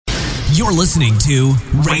You're listening to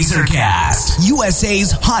RazorCast,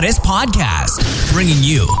 USA's hottest podcast, bringing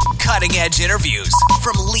you cutting-edge interviews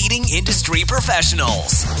from leading industry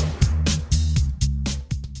professionals.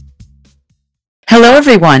 Hello,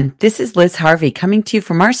 everyone. This is Liz Harvey coming to you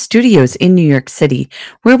from our studios in New York City,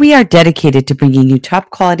 where we are dedicated to bringing you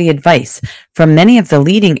top-quality advice from many of the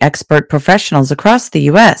leading expert professionals across the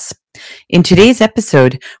U.S. In today's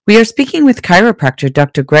episode, we are speaking with chiropractor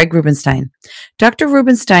Dr. Greg Rubenstein. Dr.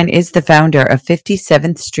 Rubenstein is the founder of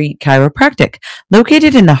 57th Street Chiropractic,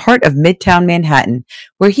 located in the heart of Midtown Manhattan,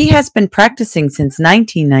 where he has been practicing since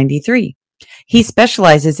 1993. He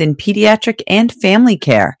specializes in pediatric and family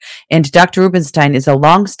care, and Dr. Rubenstein is a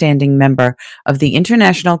long-standing member of the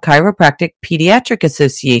International Chiropractic Pediatric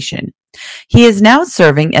Association. He is now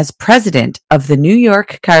serving as president of the New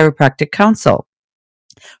York Chiropractic Council.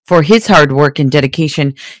 For his hard work and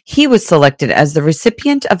dedication, he was selected as the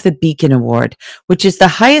recipient of the Beacon Award, which is the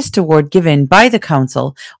highest award given by the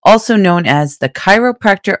council, also known as the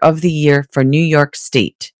Chiropractor of the Year for New York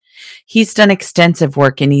State. He's done extensive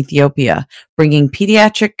work in Ethiopia, bringing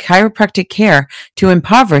pediatric chiropractic care to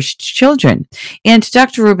impoverished children. And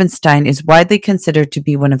Dr. Rubenstein is widely considered to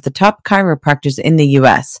be one of the top chiropractors in the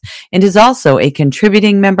U.S. and is also a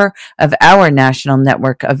contributing member of our national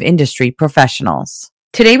network of industry professionals.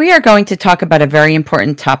 Today we are going to talk about a very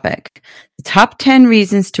important topic, the top 10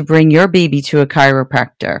 reasons to bring your baby to a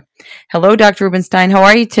chiropractor. Hello, Dr. Rubenstein. How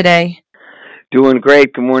are you today? Doing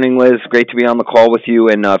great. Good morning, Liz. Great to be on the call with you.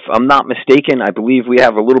 And if I'm not mistaken, I believe we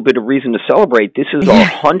have a little bit of reason to celebrate. This is our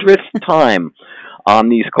 100th time on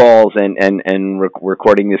these calls and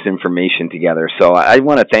recording this information together. So I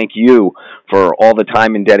want to thank you for all the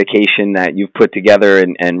time and dedication that you've put together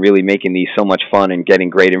and really making these so much fun and getting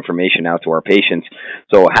great information out to our patients.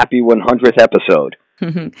 So happy 100th episode.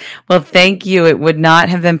 Well, thank you. It would not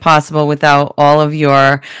have been possible without all of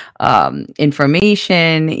your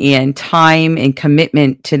information and time and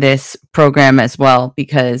commitment to this program as well,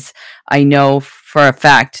 because I know for a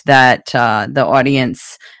fact that the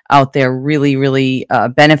audience out there really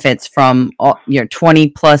benefits from your 20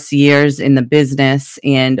 plus years in the business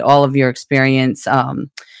and all of your experience,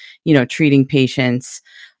 treating patients.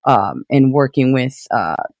 And working with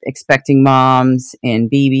expecting moms and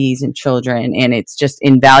babies and children. And it's just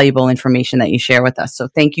invaluable information that you share with us. So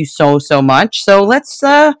thank you so much. So let's,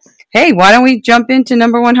 hey, why don't we jump into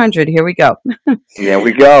number 100? Here we go. There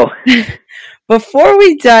we go. Before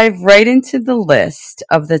we dive right into the list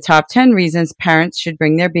of the top 10 reasons parents should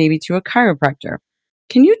bring their baby to a chiropractor,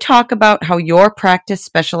 can you talk about how your practice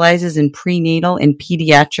specializes in prenatal and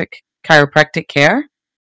pediatric chiropractic care?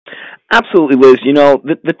 Absolutely, Liz. You know,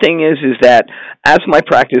 the thing is that as my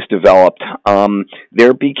practice developed,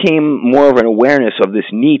 there became more of an awareness of this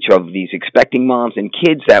niche of these expecting moms and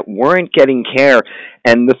kids that weren't getting care.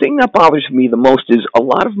 And the thing that bothers me the most is a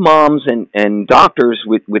lot of moms and doctors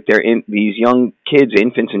with these young kids,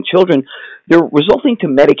 infants and children, they're resorting to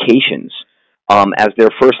medications as their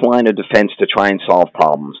first line of defense to try and solve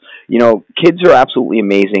problems. You know, kids are absolutely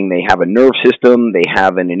amazing. They have a nerve system. They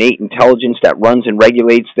have an innate intelligence that runs and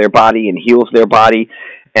regulates their body and heals their body.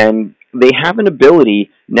 And they have an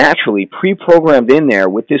ability naturally pre-programmed in there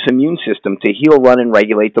with this immune system to heal, run, and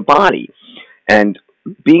regulate the body. And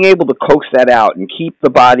being able to coax that out and keep the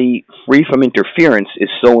body free from interference is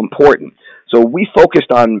so important. So we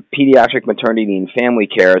focused on pediatric maternity and family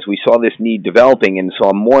care as we saw this need developing and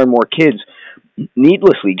saw more and more kids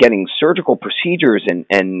needlessly getting surgical procedures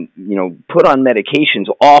and put on medications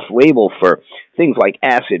off label for things like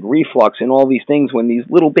acid reflux and all these things when these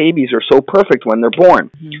little babies are so perfect when they're born.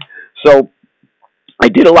 Mm-hmm. So I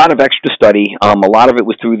did a lot of extra study. A lot of it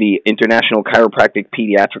was through the International Chiropractic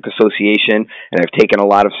Pediatric Association, and I've taken a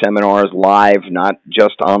lot of seminars live, not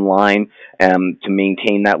just online, to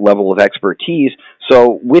maintain that level of expertise.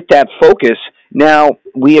 So with that focus, now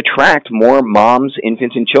we attract more moms,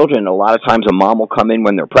 infants, and children. A lot of times a mom will come in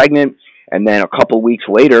when they're pregnant, and then a couple weeks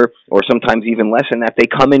later, or sometimes even less than that, they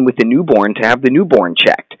come in with the newborn to have the newborn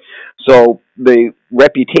checked. So the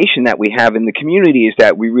reputation that we have in the community is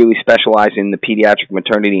that we really specialize in the pediatric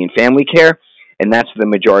maternity and family care, and that's the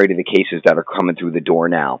majority of the cases that are coming through the door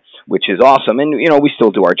now, which is awesome. And, we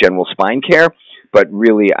still do our general spine care, but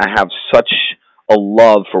really I have such a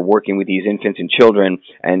love for working with these infants and children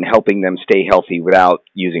and helping them stay healthy without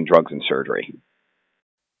using drugs and surgery.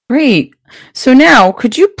 Great. So now,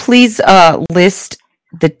 could you please list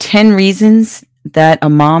the 10 reasons that a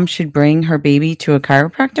mom should bring her baby to a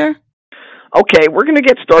chiropractor? Okay, we're going to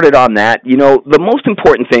get started on that. The most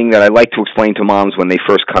important thing that I like to explain to moms when they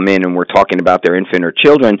first come in and we're talking about their infant or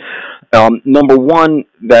children, number one,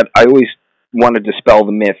 that I always want to dispel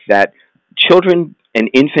the myth that children and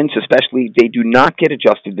infants especially, they do not get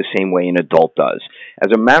adjusted the same way an adult does.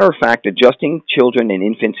 As a matter of fact, adjusting children and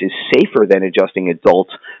infants is safer than adjusting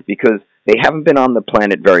adults because they haven't been on the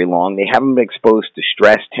planet very long. They haven't been exposed to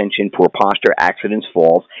stress, tension, poor posture, accidents,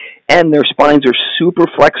 falls, and their spines are super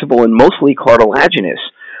flexible and mostly cartilaginous.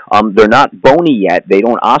 They're not bony yet. They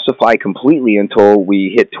don't ossify completely until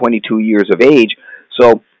we hit 22 years of age.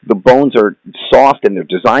 So the bones are soft and they're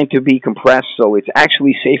designed to be compressed, so it's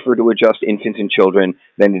actually safer to adjust infants and children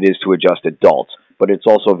than it is to adjust adults. But it's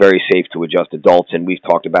also very safe to adjust adults, and we've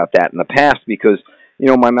talked about that in the past because, you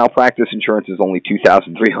know, my malpractice insurance is only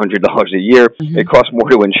 $2,300 a year. Mm-hmm. It costs more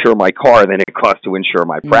to insure my car than it costs to insure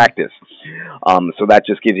my practice. So that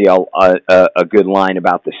just gives you a good line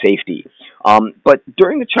about the safety. But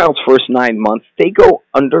during the child's first 9 months, they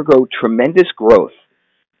undergo tremendous growth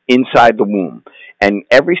inside the womb. And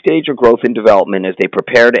every stage of growth and development as they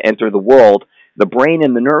prepare to enter the world, the brain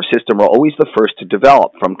and the nerve system are always the first to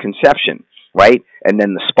develop from conception, right? And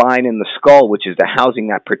then the spine and the skull, which is the housing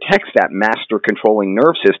that protects that master controlling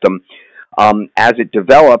nerve system, as it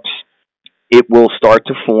develops, it will start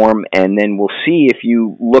to form, and then we'll see if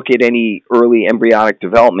you look at any early embryonic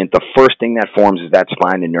development, the first thing that forms is that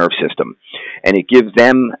spine and nerve system. And it gives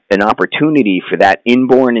them an opportunity for that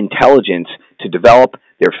inborn intelligence to develop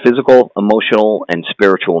their physical, emotional, and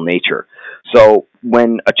spiritual nature. So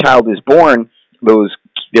when a child is born,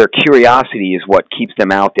 their curiosity is what keeps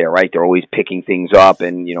them out there, right? They're always picking things up,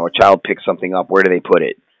 and, you know, a child picks something up, where do they put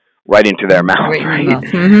it? Right into their mouth, right?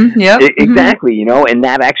 Mm-hmm. Yep. Exactly, you know, and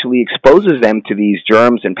that actually exposes them to these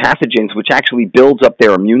germs and pathogens, which actually builds up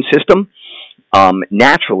their immune system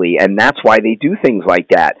naturally, and that's why they do things like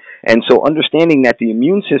that. And so understanding that the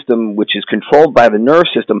immune system, which is controlled by the nerve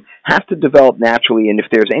system, has to develop naturally, and if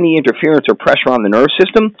there's any interference or pressure on the nerve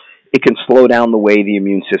system, it can slow down the way the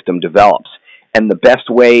immune system develops. And the best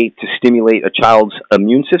way to stimulate a child's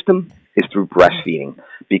immune system is through breastfeeding,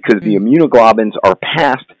 because the immunoglobulins are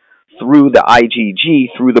passed through the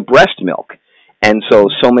IgG, through the breast milk. And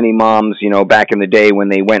so many moms, you know, back in the day when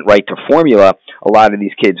they went right to formula, a lot of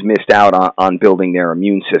these kids missed out on building their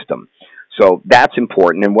immune system. So that's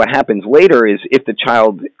important. And what happens later is if the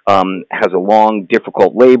child has a long,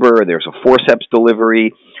 difficult labor, there's a forceps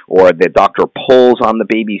delivery, or the doctor pulls on the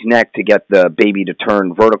baby's neck to get the baby to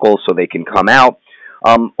turn vertical so they can come out,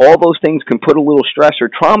 all those things can put a little stress or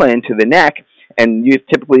trauma into the neck, and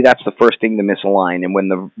typically that's the first thing to misalign. And when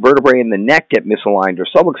the vertebrae in the neck get misaligned or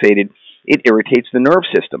subluxated, it irritates the nerve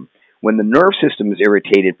system. When the nerve system is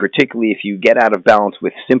irritated, particularly if you get out of balance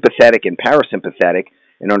with sympathetic and parasympathetic,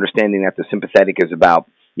 and understanding that the sympathetic is about,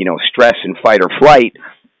 you know, stress and fight or flight,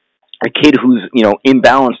 a kid who's, you know,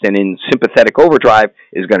 imbalanced and in sympathetic overdrive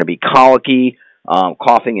is going to be colicky,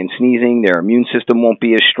 coughing and sneezing. Their immune system won't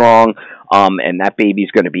be as strong, and that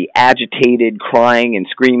baby's going to be agitated, crying and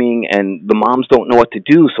screaming, and the moms don't know what to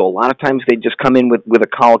do. So a lot of times they just come in with a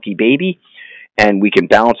colicky baby, and we can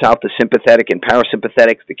balance out the sympathetic and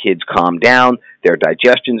parasympathetics. The kids calm down, their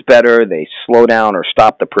digestion's better, they slow down or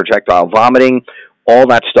stop the projectile vomiting. All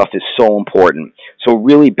that stuff is so important. So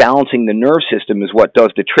really balancing the nerve system is what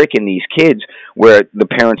does the trick in these kids, where the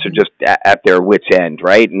parents are just at their wits' end,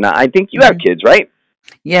 right? And I think you have kids, right?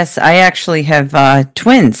 Yes, I actually have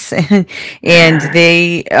twins, and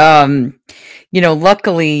they, you know,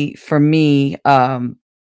 luckily for me,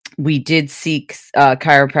 we did seek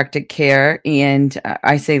chiropractic care, and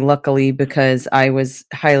I say luckily because I was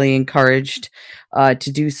highly encouraged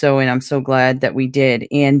to do so, and I'm so glad that we did.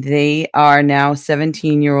 And they are now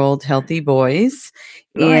 17-year-old healthy boys.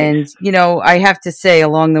 Nice. And, you know, I have to say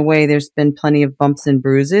along the way, there's been plenty of bumps and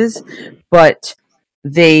bruises, but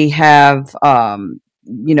they have,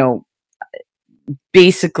 you know,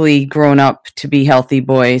 basically grown up to be healthy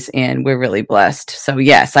boys, and we're really blessed. So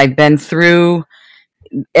yes, I've been through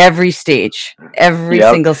every stage,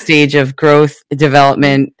 single stage of growth,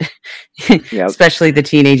 development, especially the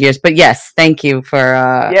teenage years. But yes, thank you for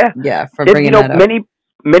for bringing that up.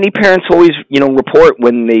 Many parents always, you know, report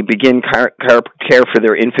when they begin care for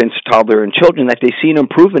their infants, toddler, and children that they see an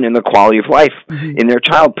improvement in the quality of life in their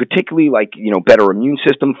child, particularly like, you know, better immune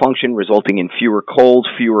system function, resulting in fewer colds,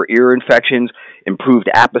 fewer ear infections, improved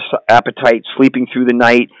appetite, sleeping through the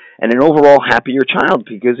night, and an overall happier child.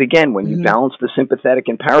 Because again, when you balance the sympathetic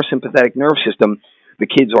and parasympathetic nerve system, the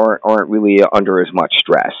kids aren't really under as much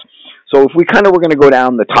stress. So if we kind of were going to go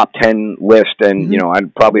down the top 10 list, and, you know, I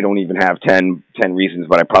probably don't even have 10 reasons,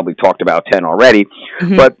 but I probably talked about 10 already.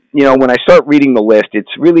 But, you know, when I start reading the list,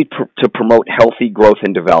 it's really to promote healthy growth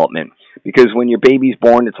and development. Because when your baby's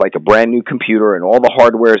born, it's like a brand new computer and all the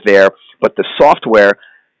hardware is there, but the software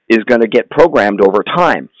is going to get programmed over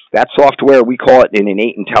time. That software, we call it an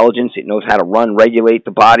innate intelligence. It knows how to run, regulate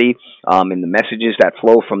the body, and the messages that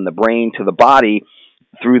flow from the brain to the body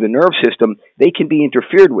through the nerve system, they can be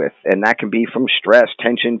interfered with, and that can be from stress,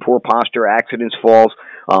 tension, poor posture, accidents, falls.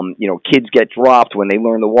 Kids get dropped when they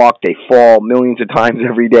learn to walk. They fall millions of times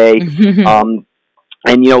every day.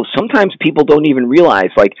 And, sometimes people don't even realize,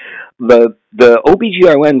 like, the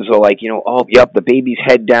OBGYNs are like, the baby's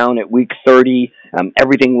head down at week 30,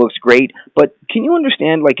 everything looks great. But can you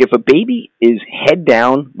understand, like, if a baby is head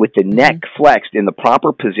down with the neck flexed in the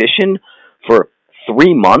proper position for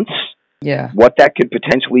 3 months, what that could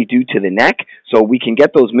potentially do to the neck? So we can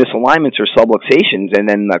get those misalignments or subluxations, and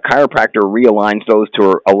then the chiropractor realigns those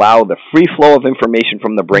to allow the free flow of information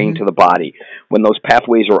from the brain to the body. When those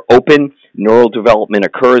pathways are open, neural development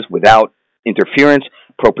occurs without interference.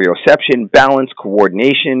 Proprioception, balance,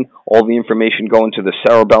 coordination, all the information going to the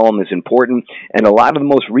cerebellum is important. And a lot of the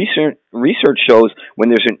most recent research shows when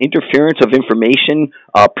there's an interference of information,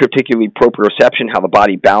 particularly proprioception, how the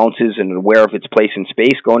body balances and aware of its place in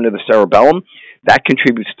space going to the cerebellum, that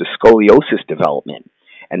contributes to scoliosis development.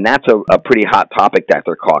 And that's a pretty hot topic that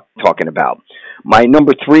they're talking about. My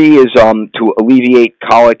number 3 is to alleviate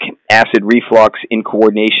colic, acid reflux in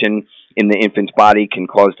coordination in the infant's body can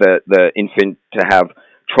cause the infant to have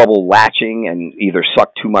trouble latching and either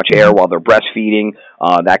suck too much air while they're breastfeeding.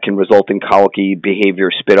 That can result in colicky behavior,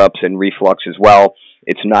 spit-ups, and reflux as well.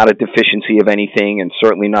 It's not a deficiency of anything, and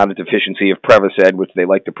certainly not a deficiency of Prevacid, which they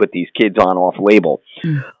like to put these kids on off-label.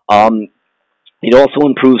 It also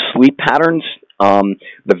improves sleep patterns.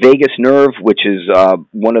 The vagus nerve, which is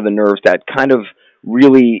one of the nerves that kind of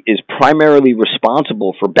really is primarily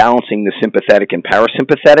responsible for balancing the sympathetic and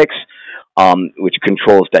parasympathetics, which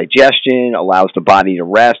controls digestion, allows the body to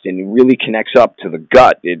rest, and really connects up to the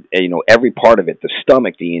gut. Every part of it, the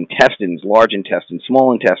stomach, the intestines, large intestine,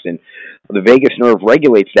 small intestine, the vagus nerve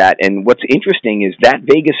regulates that. And what's interesting is that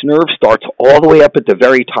vagus nerve starts all the way up at the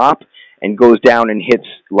very top and goes down and hits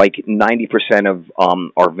like 90% of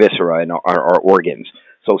our viscera and our organs.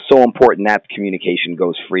 So important that communication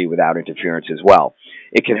goes free without interference as well.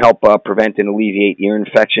 It can help prevent and alleviate ear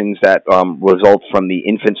infections that result from the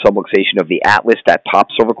infant subluxation of the atlas, that top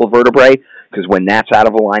cervical vertebrae, because when that's out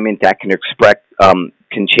of alignment, that can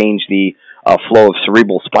change the flow of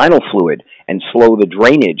cerebral spinal fluid and slow the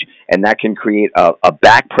drainage, and that can create a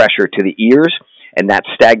back pressure to the ears, and that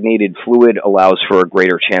stagnated fluid allows for a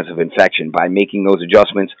greater chance of infection. By making those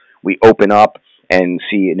adjustments, we open up and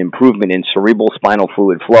see an improvement in cerebral spinal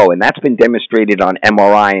fluid flow, and that's been demonstrated on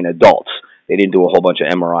MRI in adults. They didn't do a whole bunch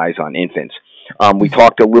of MRIs on infants. We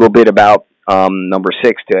talked a little bit about number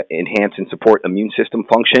 6, to enhance and support immune system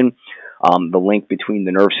function. The link between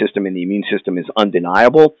the nerve system and the immune system is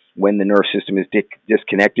undeniable. When the nerve system is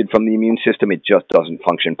disconnected from the immune system, it just doesn't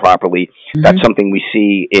function properly. That's something we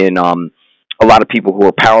see in a lot of people who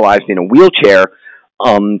are paralyzed in a wheelchair.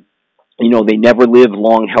 They never live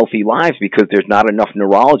long, healthy lives because there's not enough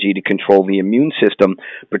neurology to control the immune system,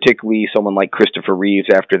 particularly someone like Christopher Reeves.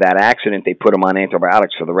 After that accident, they put him on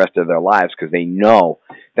antibiotics for the rest of their lives because they know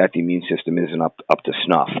that the immune system isn't up to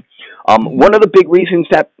snuff. One of the big reasons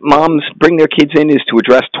that moms bring their kids in is to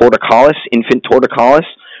address torticollis, infant torticollis,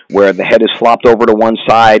 where the head is flopped over to one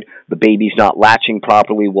side, the baby's not latching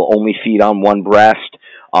properly, will only feed on one breast.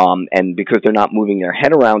 And because they're not moving their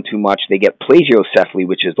head around too much, they get plagiocephaly,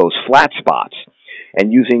 which is those flat spots.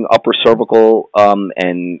 And using upper cervical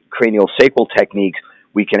and cranial sacral techniques,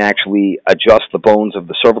 we can actually adjust the bones of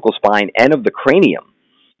the cervical spine and of the cranium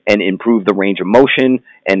and improve the range of motion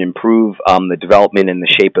and improve the development and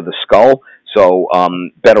the shape of the skull. So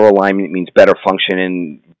better alignment means better function,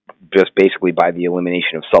 and just basically by the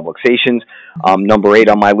elimination of subluxations. Number 8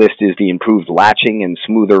 on my list is the improved latching and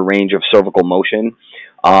smoother range of cervical motion.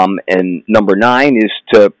 And number 9 is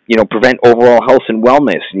to, prevent overall health and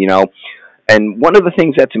wellness, And one of the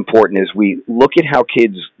things that's important is we look at how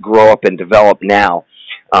kids grow up and develop now.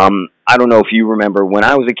 I don't know if you remember, when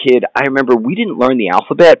I was a kid, I remember we didn't learn the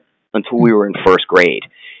alphabet until we were in first grade.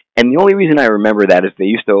 And the only reason I remember that is they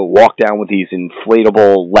used to walk down with these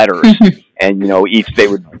inflatable letters, and each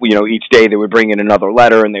day they would bring in another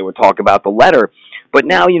letter, and they would talk about the letter. But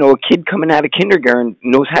now, a kid coming out of kindergarten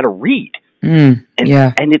knows how to read, and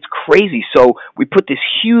it's crazy. So we put this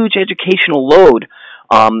huge educational load,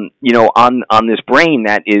 on this brain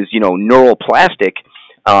that is, neuroplastic,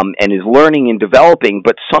 and is learning and developing.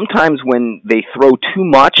 But sometimes when they throw too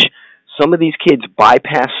much, some of these kids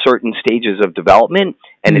bypass certain stages of development,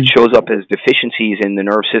 and it shows up as deficiencies in the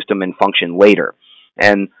nerve system and function later.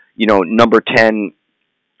 And, number 10,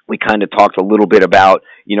 we kind of talked a little bit about,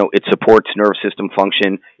 it supports nerve system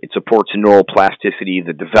function, it supports neuroplasticity,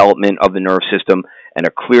 the development of the nerve system, and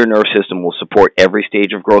a clear nerve system will support every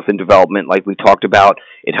stage of growth and development like we talked about.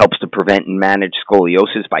 It helps to prevent and manage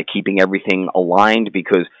scoliosis by keeping everything aligned,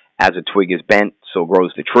 because as a twig is bent, so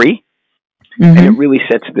grows the tree. Mm-hmm. And it really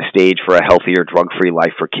sets the stage for a healthier, drug-free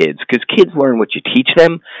life for kids, because kids learn what you teach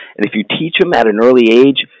them. And if you teach them at an early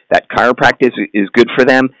age that chiropractic is good for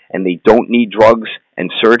them and they don't need drugs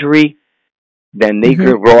and surgery, then they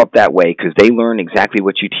mm-hmm. grow up that way, because they learn exactly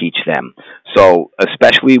what you teach them. So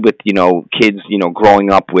especially with, kids,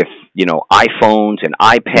 growing up with, iPhones and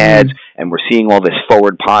iPads, mm-hmm. and we're seeing all this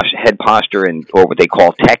forward head posture and or what they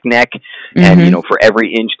call tech neck. Mm-hmm. And, for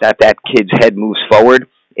every inch that kid's head moves forward,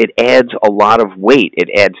 it adds a lot of weight. It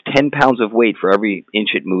adds 10 pounds of weight for every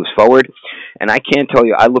inch it moves forward. And I can't tell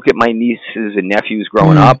you, I look at my nieces and nephews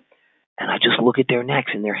growing mm-hmm. up, and I just look at their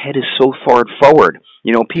necks, and their head is so far forward.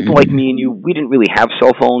 People mm-hmm. like me and you, we didn't really have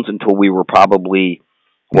cell phones until we were probably,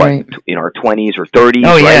 right. in our 20s or 30s,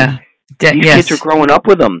 oh, right? Yeah. These yes. kids are growing up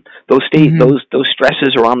with them. Those mm-hmm. those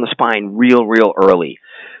stresses are on the spine real early.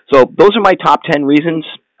 So those are my top 10 reasons.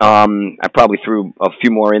 I probably threw a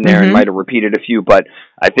few more in there mm-hmm. and might have repeated a few, but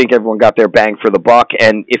I think everyone got their bang for the buck.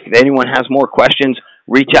 And if anyone has more questions,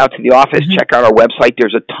 reach out to the office, mm-hmm. check out our website.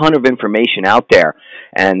 There's a ton of information out there.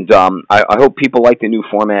 And I hope people like the new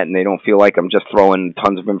format and they don't feel like I'm just throwing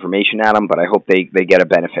tons of information at them, but I hope they get a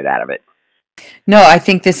benefit out of it. No, I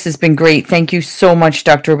think this has been great. Thank you so much,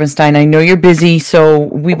 Dr. Rubenstein. I know you're busy, so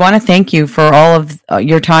we want to thank you for all of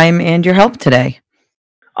your time and your help today.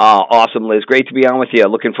 Awesome, Liz. Great to be on with you.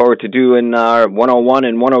 Looking forward to doing 101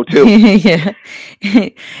 and 102. Yeah.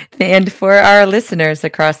 And for our listeners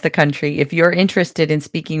across the country, if you're interested in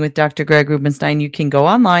speaking with Dr. Greg Rubenstein, you can go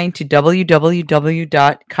online to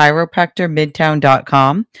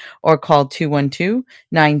www.chiropractormidtown.com or call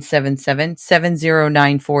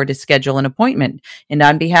 212-977-7094 to schedule an appointment. And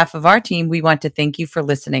on behalf of our team, we want to thank you for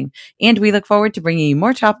listening. And we look forward to bringing you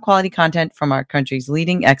more top quality content from our country's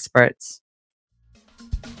leading experts.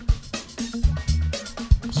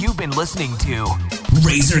 You've been listening to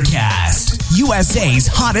RazorCast, USA's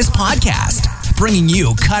hottest podcast, bringing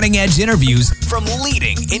you cutting-edge interviews from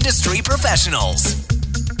leading industry professionals.